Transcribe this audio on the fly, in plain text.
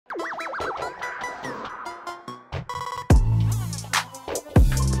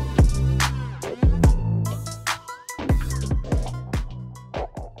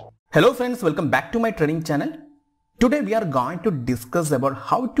Hello friends, welcome back to my trading channel. Today we are going to discuss about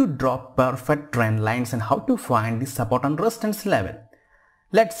how to draw perfect trend lines and how to find the support and resistance level.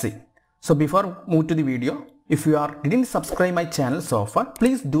 Let's see. So before move to the video, if you didn't subscribe my channel so far,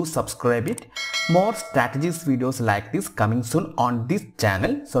 please do subscribe it. More strategies videos like this coming soon on this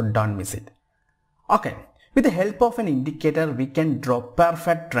channel, so don't miss it. Okay, with the help of an indicator we can draw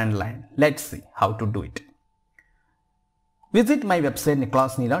perfect trend line. Let's see how to do it. Visit my website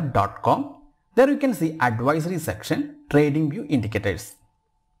nicholasneela.com. There you can see advisory section, trading view indicators.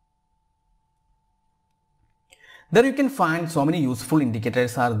 There you can find so many useful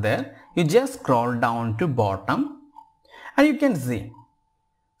indicators are there. You just scroll down to bottom and you can see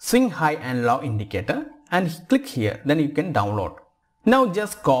swing high and low indicator and click here, then you can download. Now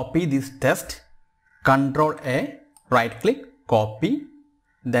just copy this text, Control A, right click, copy.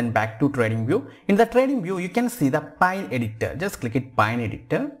 Then back to trading view. In the trading view you can see the Pine editor. Just click it, Pine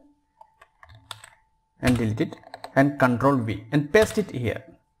editor, and delete it and Control V and paste it here.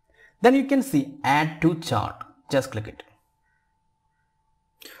 Then you can see add to chart. Just click it.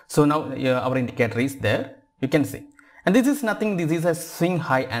 So now our indicator is there. You can see, and this is nothing. This is a swing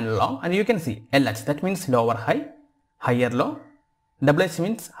high and low, and you can see LH, that means lower high, higher low. WH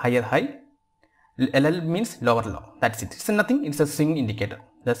means higher high. LL means lower low. That's it. It's nothing. It's a swing indicator.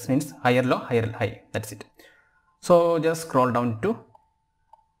 That means higher low, higher high. That's it. So just scroll down to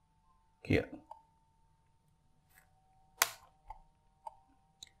here.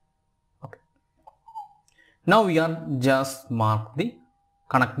 Okay. Now we are just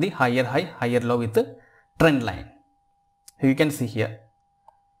connect the higher high, higher low with the trend line. You can see here.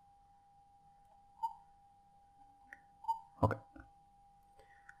 Okay.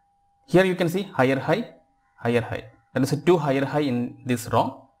 Here you can see higher high, higher high. There is a two higher high in this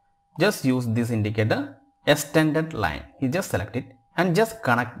row. Just use this indicator, extended line. You just select it and just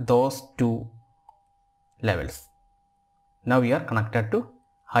connect those two levels. Now we are connected to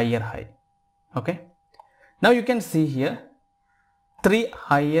higher high. Okay. Now you can see here three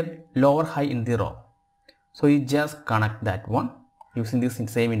higher, lower high in the row. So you just connect that one using this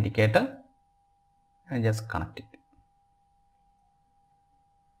same indicator and just connect it.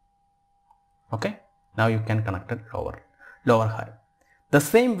 Okay. Now you can connect it lower high. The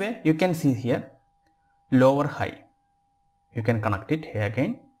same way you can see here lower high. You can connect it here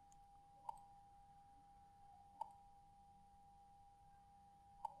again.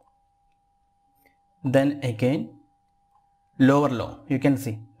 Then again lower low. You can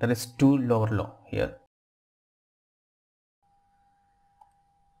see there is two lower low here.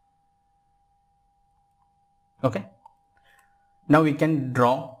 Okay. Now we can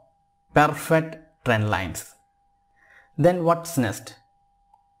draw perfect trend lines. Then what's next?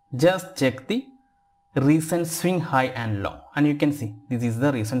 Just check the recent swing high and low, and you can see this is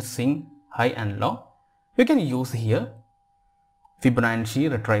the recent swing high and low. You can use here Fibonacci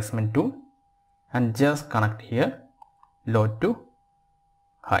retracement tool and just connect here low to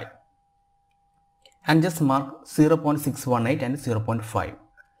high and just mark 0.618 and 0.5.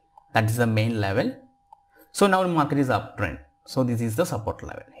 that is the main level. So now the market is uptrend, so this is the support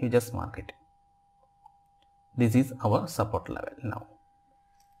level. You just mark it. This is our support level now.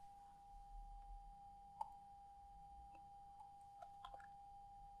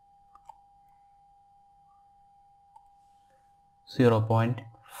 .5,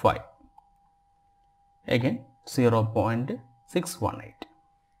 again 0.618.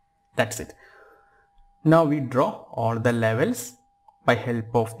 That's it. Now we draw all the levels by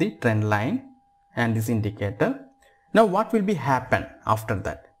help of the trend line and this indicator. Now what will be happen after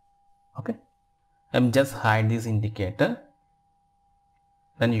that? Okay. Just hide this indicator,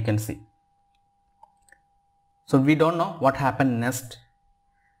 then you can see. So we don't know what happened next.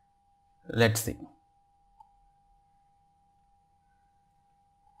 Let's see.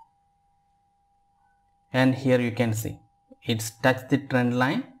 And here you can see it's touched the trend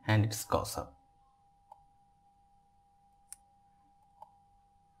line and it goes up.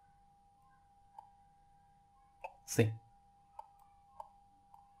 See.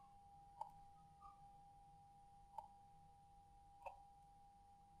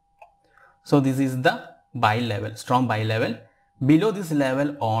 So this is the buy level, strong buy level. Below this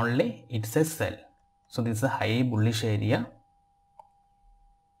level only it's a sell. So this is a high bullish area.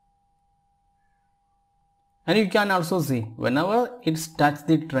 And you can also see whenever it's touched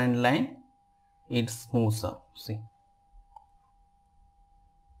the trend line, it moves up. See.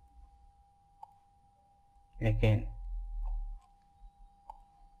 Again.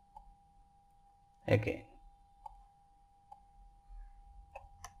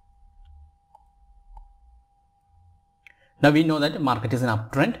 Now we know that market is an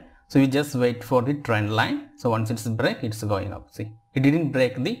uptrend. So you just wait for the trend line. So once it's break, it's going up. See, it didn't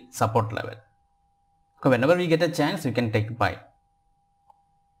break the support level. So whenever we get a chance, we can take buy.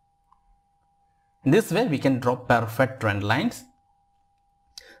 In this way, we can draw perfect trend lines.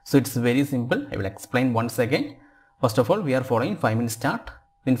 So it's very simple. I will explain once again. First of all, we are following 5-minute chart.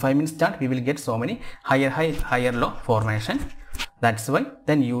 In 5-minute chart, we will get so many higher high, higher low formation. That's why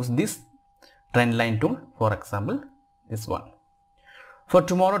then use this trend line tool. For example, this one. For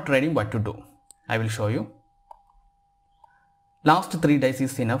tomorrow trading, what to do? I will show you. Last 3 days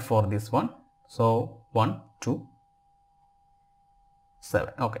is enough for this one. So 1, 2,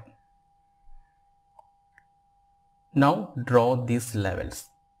 7. Okay. Now draw these levels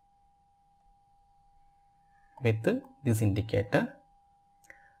with this indicator.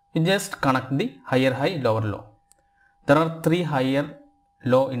 You just connect the higher high, lower low. There are 3 higher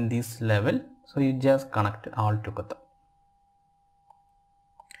low in this level. So you just connect all together.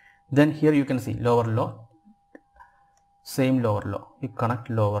 Then here you can see lower low, same lower low. You connect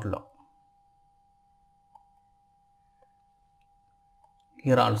lower low.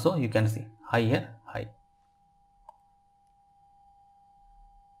 Here also you can see higher high.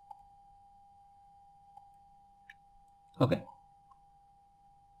 Okay.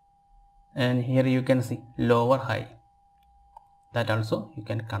 And here you can see lower high. That also you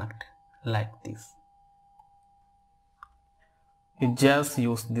can connect like this. You just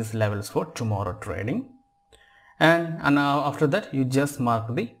use these levels for tomorrow trading. And now after that, you just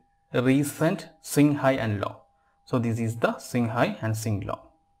mark the recent swing high and low. So this is the swing high and swing low.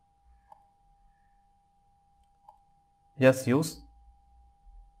 Just use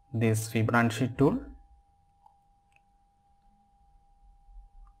this Fibonacci tool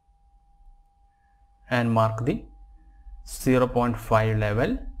and mark the 0.5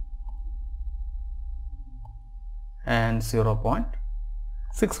 level and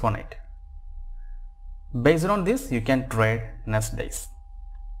 0.618. Based on this, you can trade next days.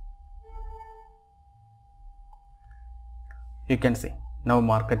 You can see now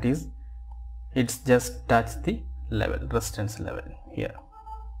market is, it's just touched the level, resistance level here.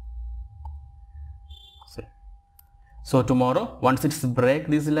 See. So tomorrow, once it's break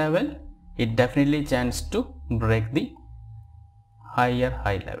this level, it definitely chance to break the higher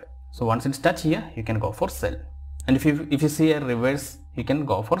high level. So once it's touch here, you can go for sell. And if you see a reverse, you can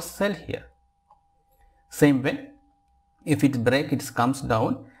go for sell here. Same way, if it break, it comes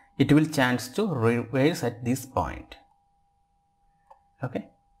down, it will chance to reverse at this point. Okay,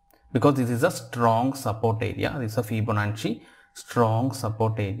 because this is a strong support area. This is a Fibonacci strong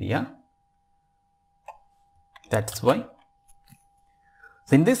support area. That's why.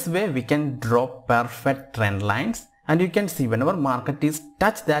 So in this way, we can draw perfect trend lines, and you can see whenever market is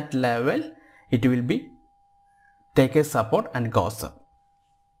touch that level, it will be take a support and goes up.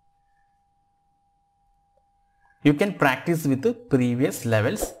 You can practice with the previous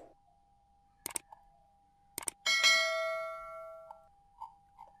levels.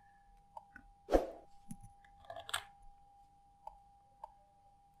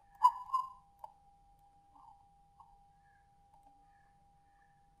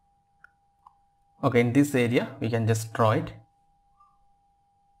 Okay, in this area, we can just draw it.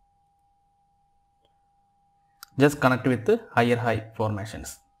 Just connect with the higher high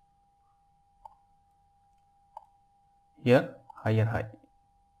formations. Here, higher high.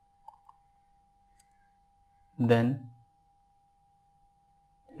 Then,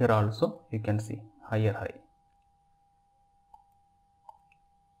 here also, you can see higher high.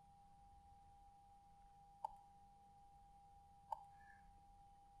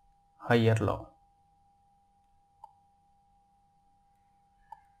 Higher low.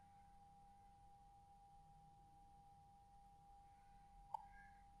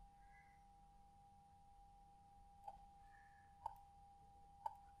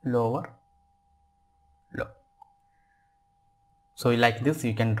 Lower low. So like this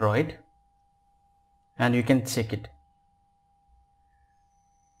you can draw it and you can check it.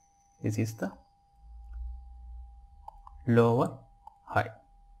 This is the lower high.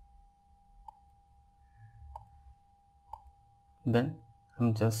 Then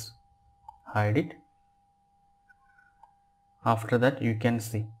I'm just hide it. After that you can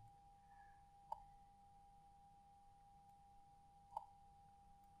see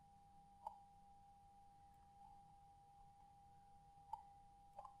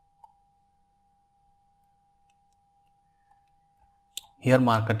here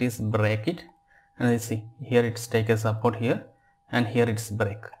market is break it, and I see here it's take a support here, and here it's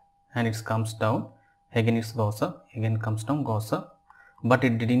break, and it comes down, again it goes up, again comes down, goes up, but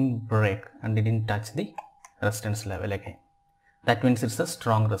it didn't break and didn't touch the resistance level again. That means it's a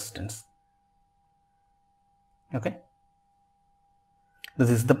strong resistance. Okay. This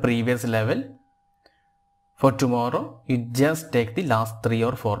is the previous level. For tomorrow, you just take the last 3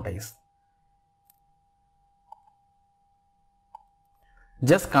 or 4 days.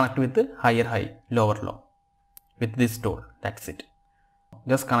 Just connect with the higher high, lower low with this tool. That's it.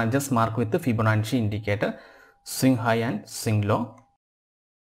 Just mark with the Fibonacci indicator, swing high and swing low.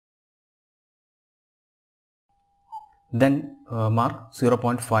 Then mark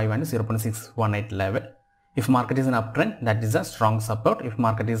 0.5 and 0.618 level. If market is an uptrend, that is a strong support. If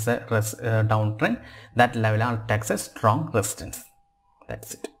market is a downtrend, that level takes a strong resistance.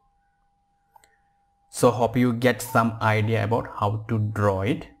 That's it. So hope you get some idea about how to draw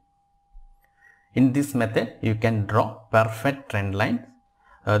it. In this method, you can draw perfect trend line.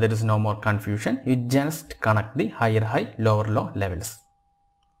 There is no more confusion. You just connect the higher high, lower low levels.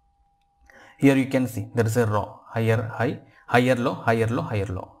 Here you can see there is a row, higher high, higher low, higher low, higher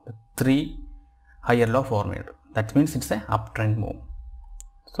low. 3 higher low formed. That means it's a uptrend move.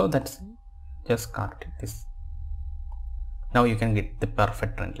 So that's just connect this. Now you can get the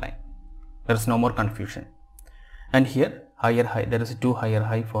perfect trend line. There is no more confusion. And here higher high, there is 2 higher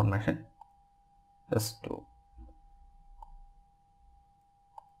high formation. Just 2.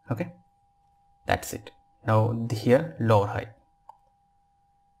 Okay, that's it. Now here lower high.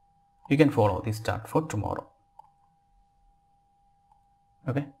 You can follow this chart for tomorrow.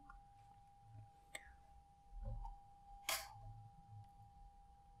 Okay.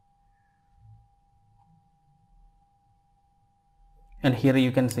 And here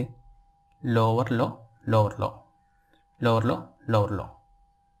you can see lower low, lower low, lower low, lower low.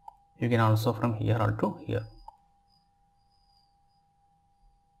 You can also from here to here.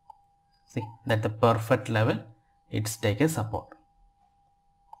 See that the perfect level, it's take a support.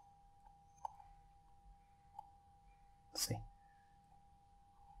 See,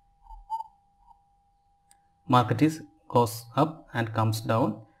 market is goes up and comes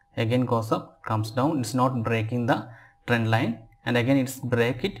down, again goes up, comes down. It's not breaking the trend line, and again it's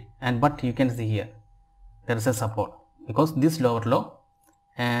break it, and but you can see here there is a support because this lower low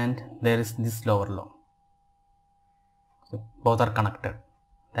and there is this lower low. So both are connected.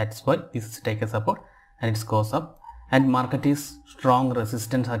 That's why this take a support and it goes up, and market is strong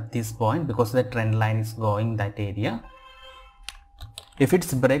resistance at this point because the trend line is going that area. If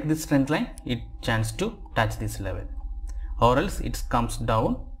it's break this trend line, it chance to touch this level, or else it comes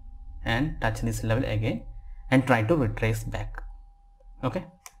down and touch this level again and try to retrace back. Okay.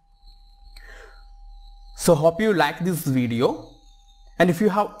 So hope you like this video, and if you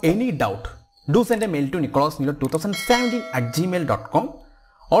have any doubt, do send a mail to nicholasnilo2017@gmail.com.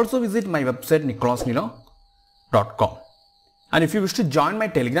 Also visit my website nicholasnilo.com. And if you wish to join my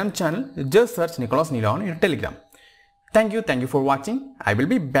Telegram channel, just search Nicholas Nilo on your Telegram. Thank you for watching. I will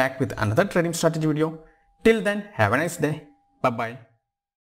be back with another trading strategy video. Till then, have a nice day. Bye bye.